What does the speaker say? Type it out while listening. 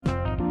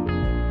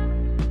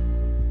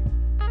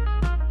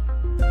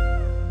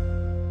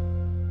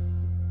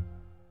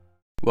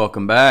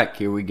Welcome back.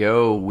 Here we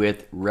go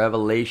with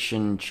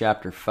Revelation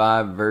chapter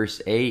 5,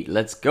 verse 8.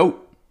 Let's go.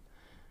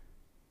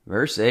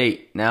 Verse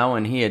 8. Now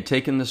when he had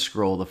taken the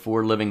scroll, the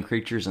 4 living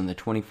creatures and the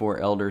 24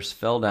 elders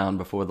fell down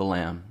before the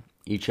Lamb,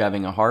 each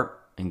having a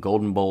harp and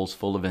golden bowls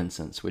full of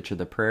incense, which are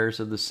the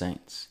prayers of the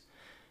saints.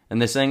 And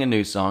they sang a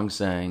new song,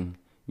 saying,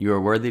 You are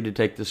worthy to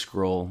take the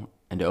scroll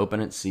and to open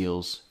its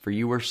seals, for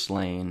you were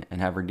slain and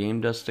have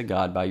redeemed us to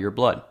God by your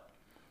blood,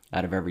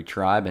 out of every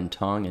tribe and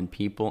tongue and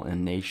people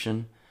and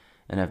nation,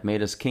 and have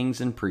made us kings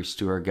and priests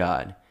to our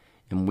God,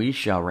 and we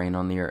shall reign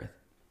on the earth.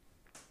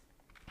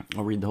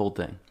 I'll read the whole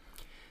thing.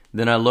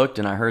 Then I looked,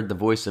 and I heard the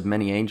voice of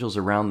many angels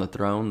around the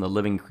throne, the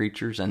living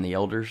creatures and the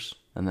elders,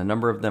 and the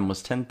number of them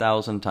was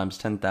 10,000 times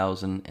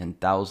 10,000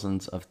 and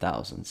thousands of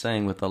thousands,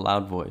 saying with a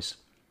loud voice,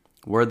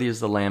 Worthy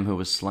is the Lamb who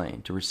was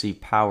slain, to receive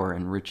power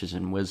and riches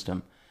and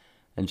wisdom,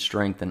 and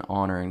strength and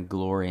honor and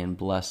glory and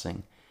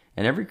blessing.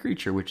 And every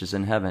creature which is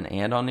in heaven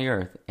and on the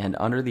earth and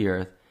under the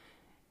earth,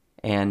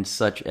 and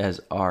such as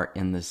are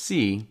in the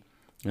sea,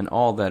 and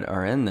all that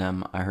are in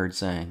them, I heard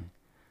saying,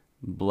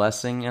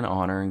 Blessing and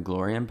honor and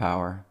glory and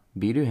power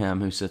be to him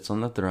who sits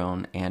on the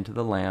throne, and to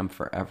the Lamb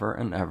forever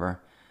and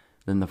ever.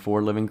 Then the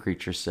 4 living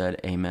creatures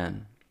said,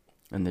 Amen.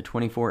 And the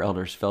 24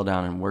 elders fell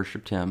down and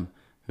worshipped him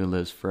who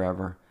lives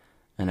forever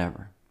and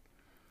ever.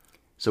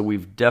 So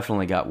we've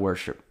definitely got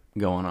worship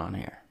going on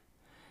here.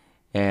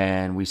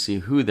 And we see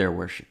who they're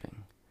worshiping.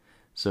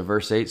 So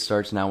verse 8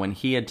 starts, Now when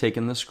he had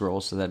taken the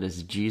scroll, so that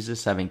is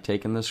Jesus having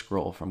taken the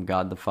scroll from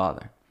God the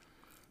Father.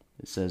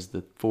 It says,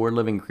 The 4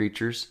 living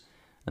creatures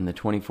and the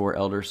 24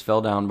 elders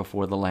fell down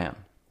before the Lamb.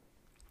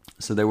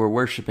 So they were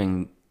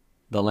worshiping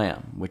the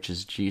Lamb, which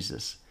is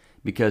Jesus,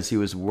 because he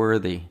was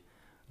worthy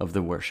of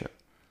the worship.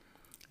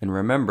 And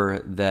remember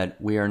that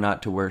we are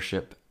not to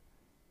worship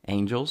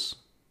angels,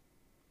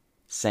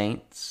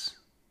 saints,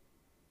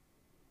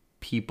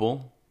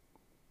 people,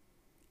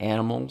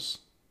 animals,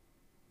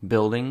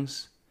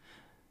 buildings.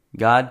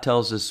 God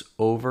tells us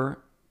over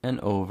and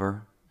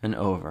over and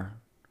over,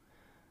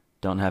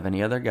 don't have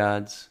any other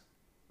gods,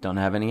 don't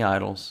have any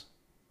idols,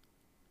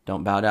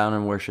 don't bow down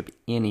and worship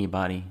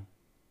anybody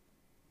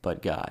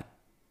but God.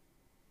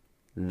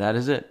 That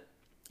is it.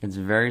 It's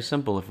very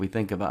simple if we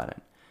think about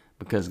it,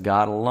 because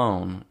God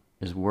alone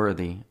is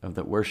worthy of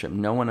the worship.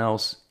 No one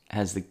else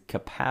has the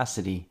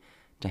capacity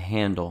to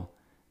handle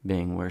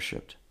being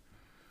worshipped.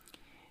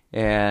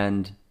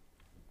 And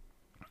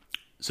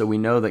so we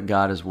know that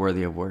God is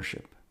worthy of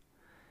worship.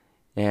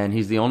 And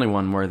he's the only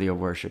one worthy of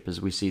worship,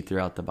 as we see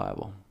throughout the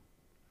Bible.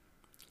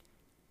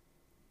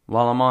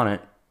 While I'm on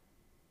it,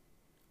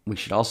 we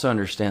should also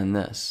understand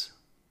this.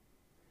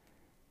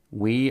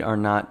 We are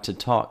not to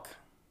talk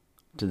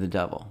to the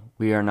devil.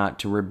 We are not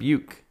to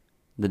rebuke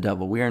the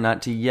devil. We are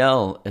not to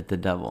yell at the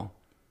devil.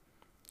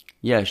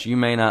 Yes, you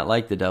may not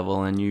like the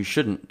devil, and you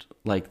shouldn't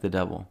like the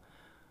devil,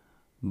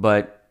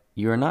 but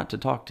you are not to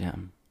talk to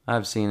him.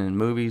 I've seen in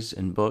movies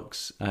and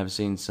books, I've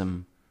seen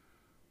some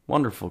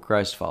wonderful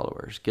Christ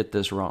followers get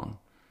this wrong.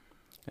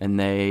 And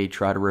they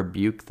try to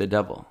rebuke the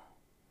devil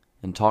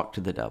and talk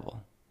to the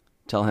devil.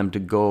 Tell him to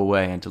go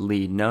away and to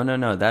lead.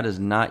 No. That is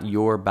not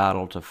your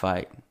battle to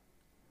fight.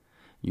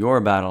 Your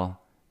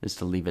battle is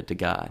to leave it to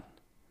God.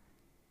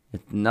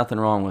 There's nothing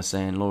wrong with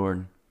saying,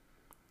 Lord,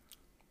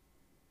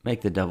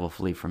 make the devil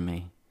flee from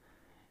me.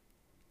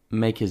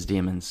 Make his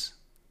demons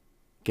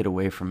get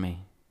away from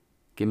me.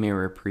 Give me a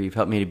reprieve.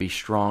 Help me to be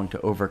strong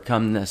to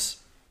overcome this.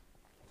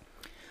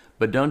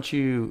 But don't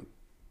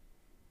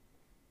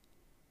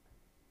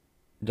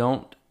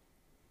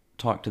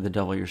talk to the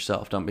devil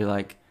yourself. Don't be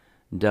like,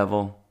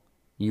 devil,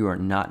 you are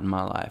not in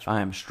my life.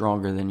 I am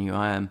stronger than you.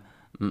 That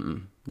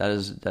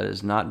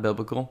is not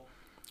biblical.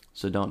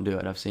 So don't do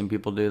it. I've seen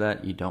people do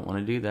that. You don't want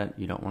to do that.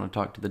 You don't want to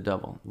talk to the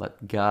devil.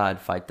 Let God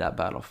fight that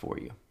battle for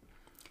you.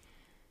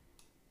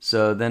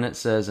 So then it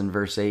says in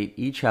verse 8,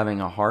 each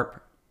having a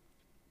harp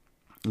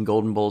and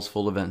golden bowls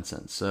full of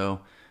incense.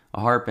 So a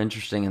harp,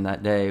 interesting in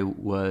that day,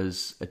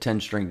 was a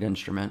 10-stringed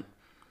instrument,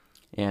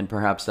 and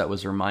perhaps that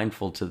was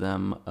remindful to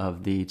them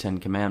of the 10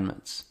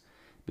 Commandments,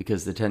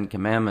 because the 10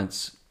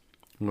 Commandments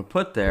were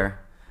put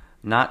there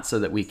not so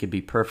that we could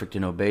be perfect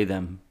and obey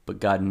them, but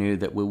God knew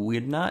that we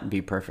would not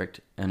be perfect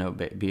and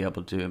be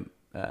able to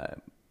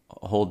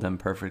hold them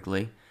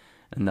perfectly,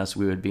 and thus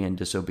we would be in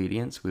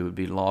disobedience, we would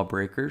be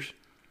lawbreakers,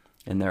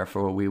 and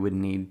therefore we would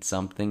need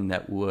something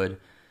that would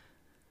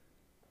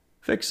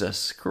fix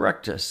us,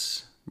 correct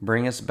us,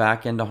 bring us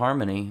back into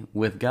harmony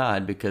with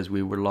God, because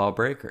we were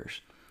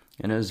lawbreakers.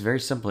 And it was very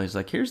simple. He's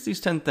like, here's these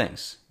 10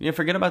 things.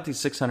 Forget about these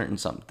 600 and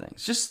something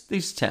things. Just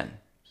these 10.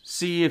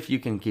 See if you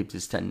can keep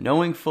these 10,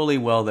 knowing fully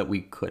well that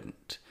we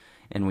couldn't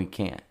and we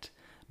can't,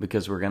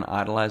 because we're going to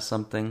idolize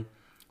something.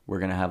 We're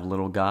going to have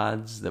little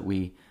gods that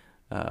we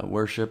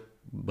worship,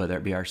 whether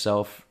it be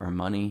ourself or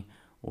money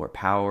or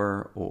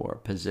power or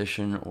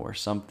position or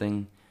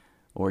something,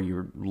 or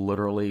you're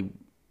literally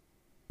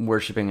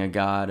worshiping a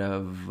god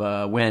of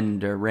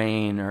wind or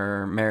rain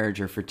or marriage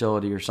or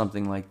fertility or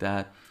something like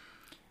that.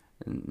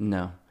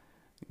 No.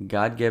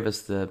 God gave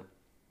us the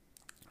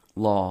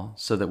law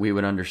so that we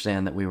would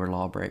understand that we were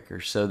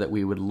lawbreakers, so that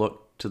we would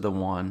look to the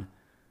one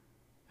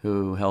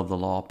who held the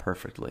law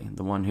perfectly,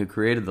 the one who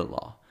created the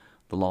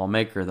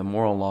lawmaker, the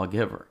moral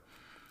lawgiver,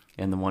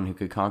 and the one who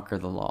could conquer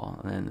the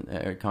law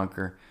and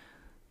conquer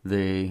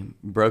the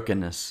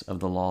brokenness of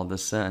the law, the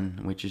sin,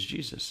 which is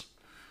Jesus.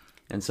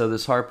 And so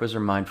this harpers are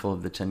mindful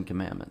of the Ten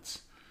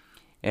Commandments.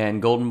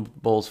 And golden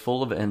bowls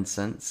full of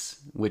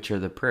incense, which are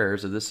the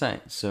prayers of the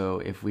saints. So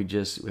if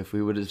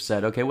we would have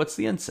said, okay, what's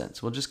the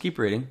incense? We'll just keep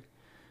reading.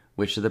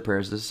 Which are the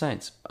prayers of the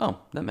saints? Oh,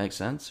 that makes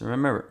sense.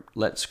 Remember,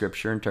 let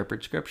Scripture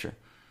interpret Scripture.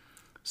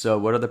 So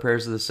what are the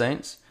prayers of the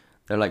saints?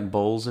 They're like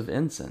bowls of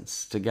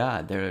incense to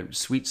God. They're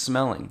sweet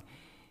smelling.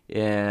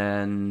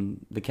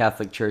 In the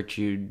Catholic Church,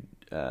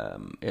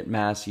 at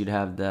Mass, you'd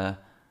have the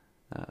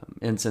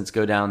incense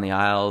go down the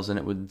aisles, and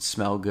it would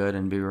smell good,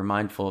 and be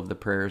mindful of the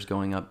prayers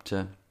going up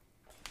to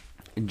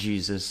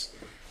Jesus.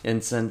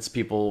 Incense,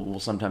 people will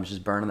sometimes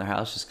just burn in their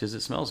house just because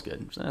it smells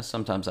good.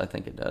 Sometimes I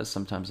think it does.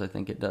 Sometimes I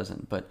think it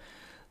doesn't. But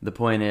the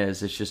point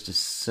is, it's just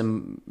a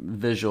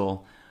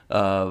visual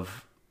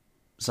of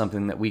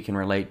something that we can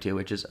relate to,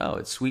 which is, oh,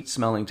 it's sweet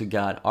smelling to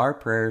God. Our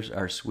prayers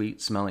are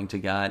sweet smelling to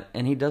God,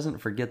 and He doesn't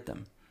forget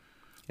them.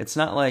 It's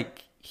not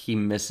like He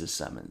misses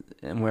some,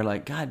 and we're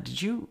like, God,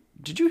 did you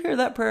hear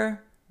that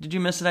prayer? Did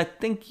you miss it? I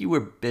think you were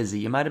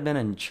busy. You might have been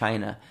in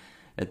China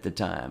at the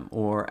time,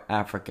 or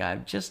Africa.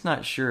 I'm just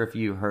not sure if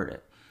you heard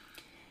it.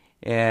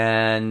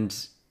 And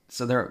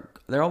so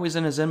they're always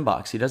in His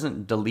inbox. He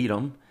doesn't delete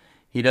them.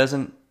 He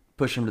doesn't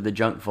push them to the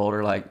junk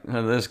folder like,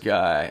 oh, this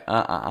guy,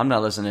 I'm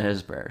not listening to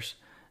his prayers.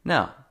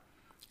 Now,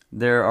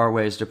 there are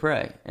ways to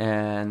pray,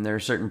 and there are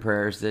certain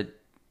prayers that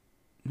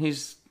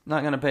He's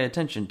not going to pay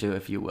attention to,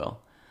 if you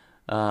will.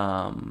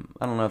 I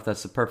don't know if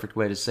that's the perfect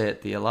way to say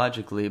it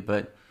theologically,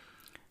 but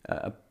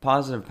a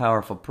positive,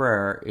 powerful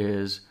prayer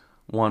is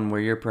one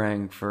where you're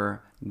praying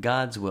for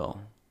God's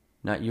will,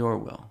 not your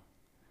will,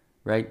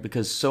 right?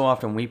 Because so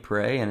often we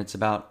pray and it's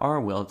about our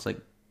will. It's like,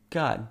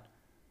 God,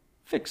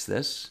 fix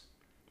this.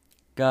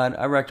 God,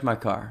 I wrecked my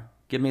car.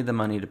 Give me the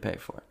money to pay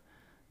for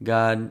it.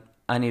 God,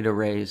 I need a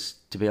raise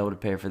to be able to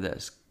pay for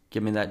this.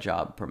 Give me that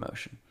job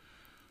promotion.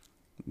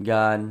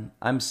 God,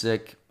 I'm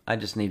sick. I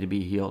just need to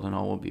be healed and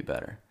all will be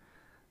better.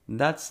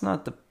 That's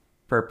not the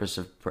purpose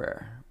of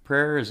prayer.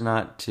 Prayer is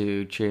not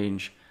to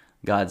change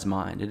God's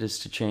mind. It is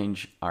to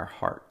change our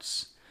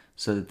hearts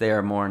so that they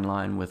are more in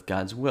line with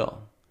God's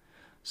will.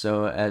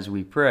 So as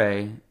we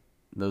pray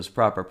those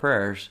proper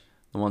prayers,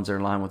 the ones that are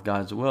in line with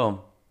God's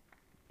will,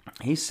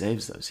 He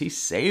saves those. He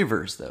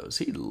savors those.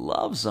 He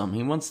loves them.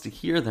 He wants to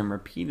hear them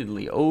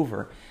repeatedly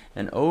over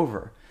and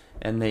over.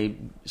 And they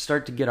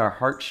start to get our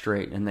heart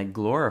straight, and they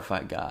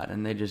glorify God,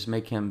 and they just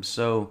make Him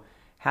so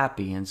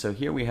happy. And so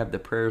here we have the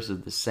prayers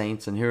of the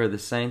saints, and here are the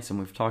saints, and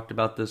we've talked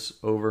about this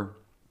over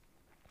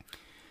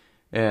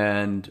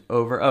and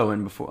over. Oh,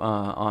 and before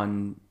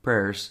on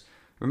prayers,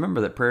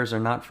 remember that prayers are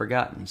not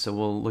forgotten. So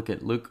we'll look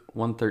at Luke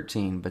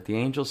 1:13. But the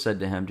angel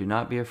said to him, do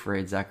not be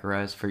afraid,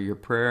 Zacharias, for your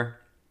prayer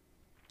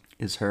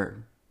is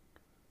heard,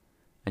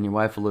 and your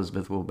wife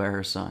Elizabeth will bear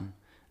her son,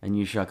 and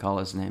you shall call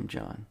his name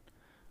John.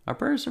 Our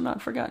prayers are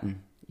not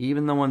forgotten.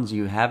 Even the ones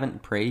you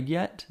haven't prayed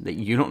yet, that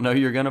you don't know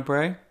you're going to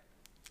pray,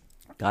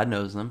 God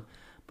knows them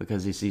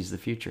because He sees the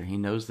future. He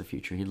knows the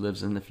future. He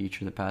lives in the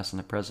future, the past, and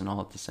the present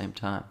all at the same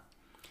time.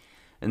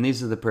 And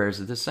these are the prayers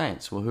of the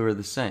saints. Well, who are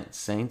the saints?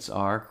 Saints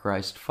are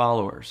Christ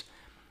followers.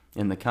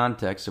 In the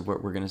context of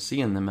what we're going to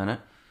see in a minute,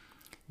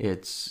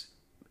 it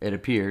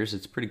appears,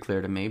 it's pretty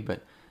clear to me,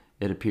 but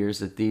it appears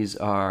that these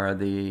are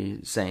the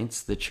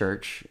saints, the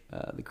church,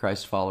 the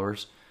Christ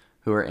followers,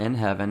 who are in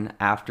heaven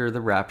after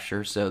the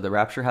rapture. So the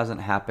rapture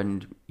hasn't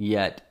happened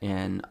yet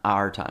in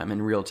our time,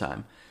 in real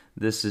time.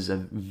 This is a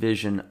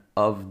vision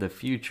of the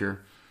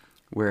future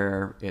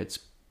where it's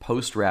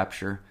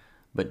post-rapture,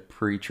 but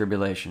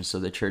pre-tribulation. So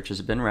the church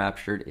has been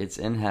raptured, it's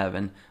in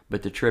heaven,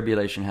 but the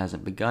tribulation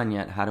hasn't begun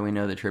yet. How do we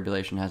know the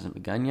tribulation hasn't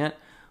begun yet?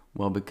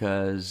 Well,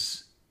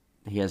 because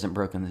He hasn't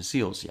broken the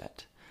seals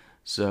yet.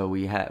 So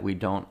we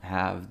don't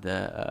have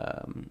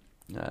the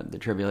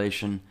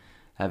tribulation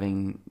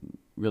having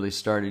really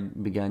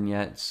begun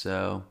yet.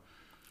 So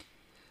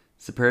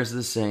it's the prayers of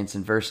the saints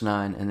in verse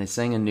 9, and they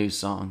sang a new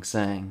song,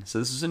 saying, so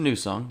this is a new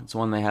song. It's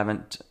one they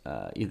haven't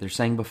either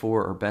sang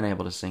before or been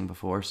able to sing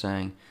before,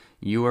 saying,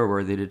 you are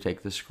worthy to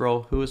take the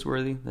scroll. Who is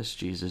worthy? That's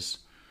Jesus.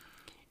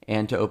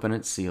 And to open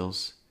its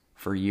seals,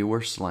 for you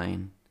were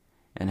slain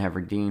and have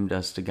redeemed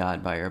us to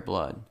God by your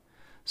blood.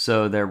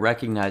 So they're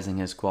recognizing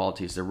His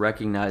qualities. They're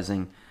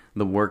recognizing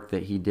the work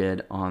that He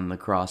did on the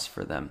cross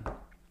for them.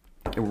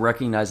 They're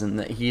recognizing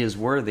that He is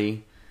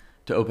worthy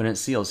to open its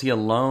seals. He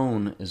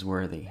alone is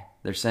worthy.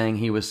 They're saying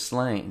He was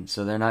slain.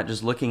 So they're not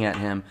just looking at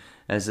Him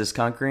as this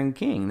conquering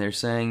king. They're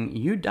saying,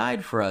 you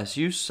died for us.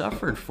 You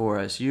suffered for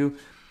us. You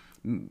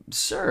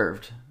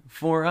served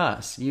for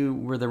us. You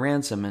were the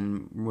ransom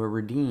and were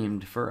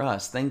redeemed for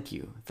us. Thank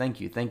you. Thank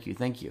you. Thank you.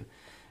 Thank you.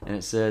 And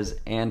it says,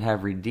 and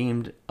have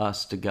redeemed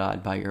us to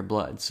God by your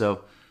blood.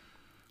 So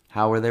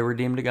how were they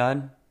redeemed to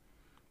God?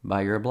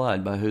 By your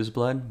blood. By whose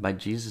blood? By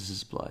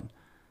Jesus' blood.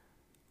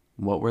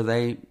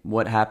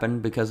 What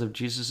happened because of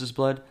Jesus'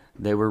 blood?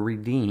 They were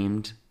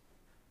redeemed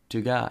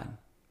to God.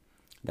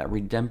 That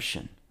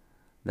redemption,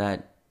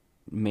 that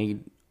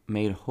made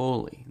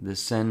holy. The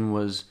sin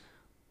was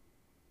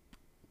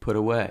put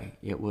away.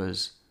 It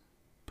was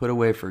put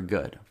away for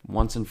good,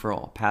 once and for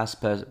all,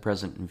 past,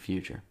 present, and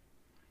future.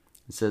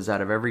 It says,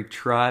 out of every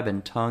tribe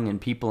and tongue and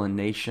people and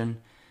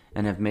nation,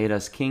 and have made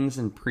us kings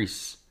and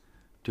priests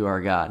to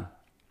our God.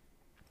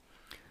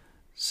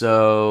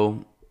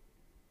 So,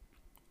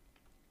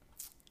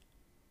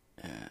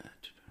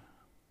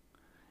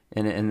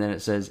 and then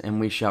it says, and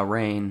we shall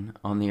reign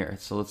on the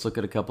earth. So let's look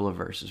at a couple of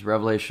verses.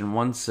 Revelation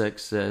 1:6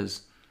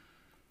 says,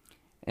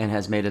 and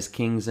has made us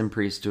kings and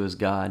priests to his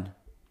God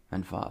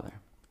and Father.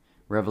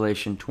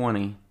 Revelation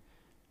 20,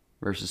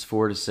 verses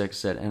 4-6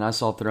 said, and I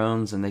saw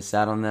thrones, and they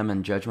sat on them,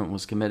 and judgment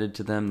was committed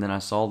to them. Then I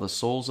saw the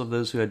souls of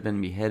those who had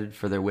been beheaded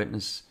for their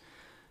witness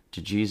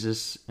to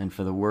Jesus and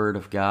for the word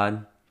of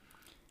God,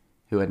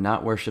 who had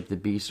not worshipped the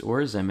beast or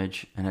his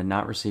image, and had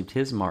not received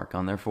his mark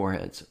on their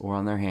foreheads or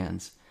on their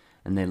hands.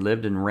 And they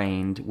lived and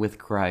reigned with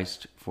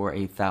Christ for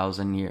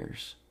 1,000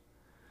 years.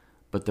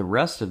 But the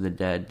rest of the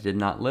dead did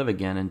not live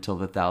again until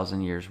the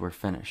 1,000 years were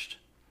finished.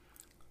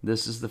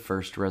 This is the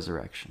first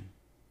resurrection.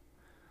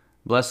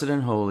 Blessed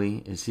and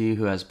holy is he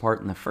who has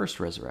part in the first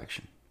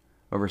resurrection.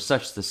 Over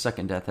such the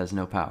second death has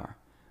no power.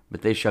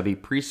 But they shall be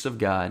priests of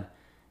God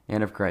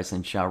and of Christ,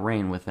 and shall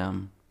reign with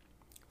him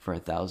for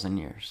 1,000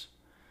 years.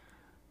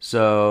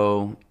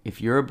 So,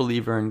 if you're a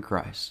believer in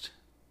Christ,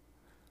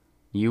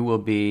 you will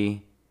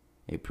be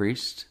a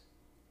priest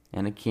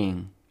and a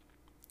king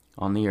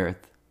on the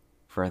earth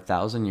for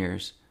 1,000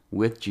 years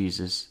with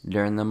Jesus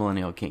during the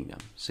millennial kingdom.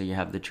 So you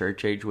have the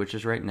church age, which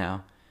is right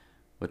now,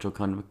 which will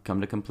come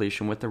to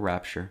completion with the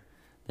rapture.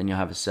 Then you'll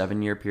have a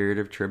 7-year period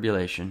of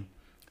tribulation.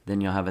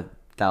 Then you'll have a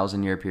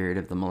 1,000-year period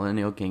of the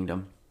millennial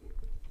kingdom.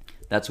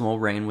 That's when we'll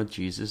reign with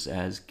Jesus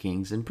as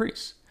kings and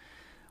priests.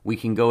 We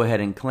can go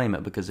ahead and claim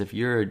it, because if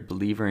you're a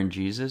believer in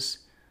Jesus,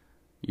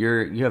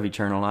 you have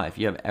eternal life.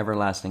 You have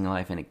everlasting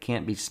life, and it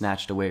can't be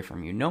snatched away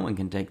from you. No one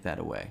can take that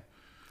away.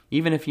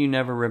 Even if you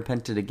never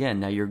repented again,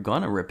 now you're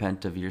going to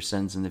repent of your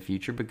sins in the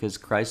future because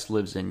Christ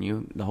lives in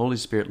you, the Holy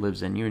Spirit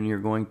lives in you, and you're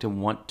going to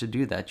want to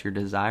do that. You're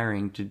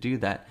desiring to do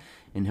that,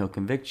 and he'll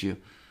convict you.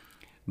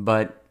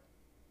 But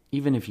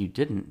even if you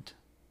didn't,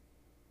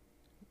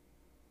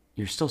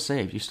 you're still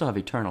saved. You still have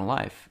eternal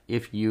life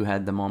if you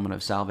had the moment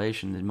of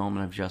salvation, the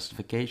moment of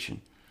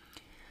justification.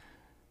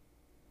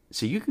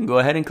 So you can go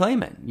ahead and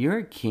claim it. You're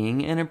a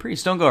king and a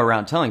priest. Don't go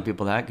around telling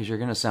people that, because you're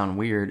going to sound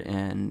weird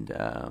and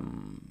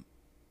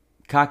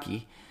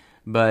cocky.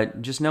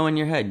 But just know in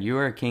your head, you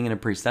are a king and a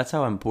priest. That's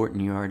how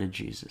important you are to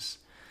Jesus.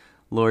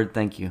 Lord,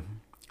 thank you.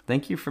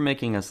 Thank you for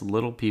making us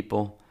little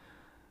people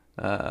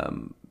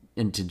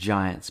into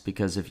giants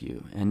because of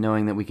you, and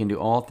knowing that we can do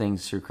all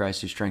things through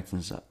Christ who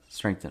strengthens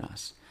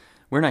us.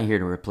 We're not here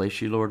to replace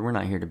you, Lord. We're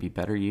not here to be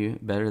better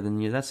than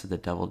you. That's what the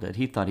devil did.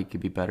 He thought he could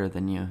be better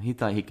than you. He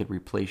thought he could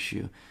replace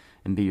you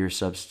and be your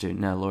substitute.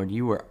 No, Lord,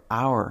 you were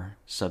our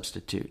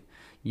substitute.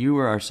 You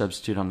were our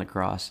substitute on the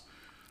cross.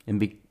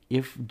 And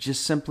if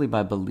just simply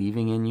by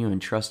believing in you and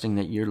trusting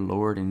that you're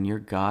Lord and you're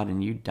God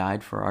and you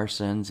died for our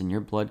sins and your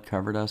blood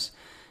covered us,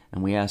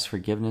 and we ask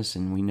forgiveness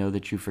and we know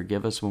that you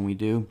forgive us when we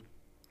do,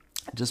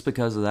 just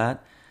because of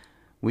that,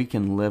 we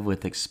can live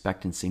with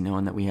expectancy,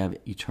 knowing that we have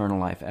eternal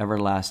life,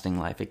 everlasting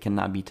life. It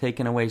cannot be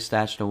taken away,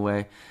 snatched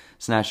away,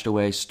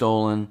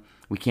 stolen.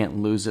 We can't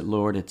lose it,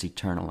 Lord. It's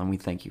eternal, and we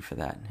thank you for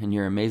that. In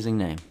your amazing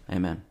name,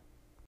 amen.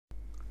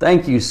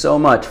 Thank you so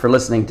much for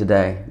listening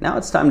today. Now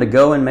it's time to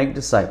go and make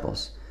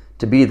disciples,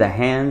 to be the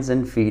hands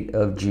and feet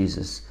of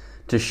Jesus,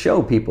 to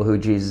show people who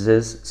Jesus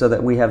is so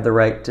that we have the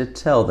right to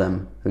tell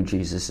them who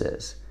Jesus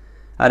is.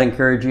 I'd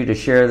encourage you to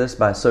share this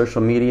by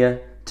social media,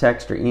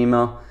 text, or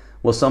email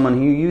with someone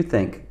who you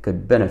think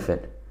could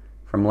benefit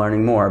from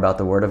learning more about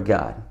the Word of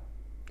God.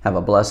 Have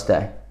a blessed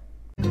day.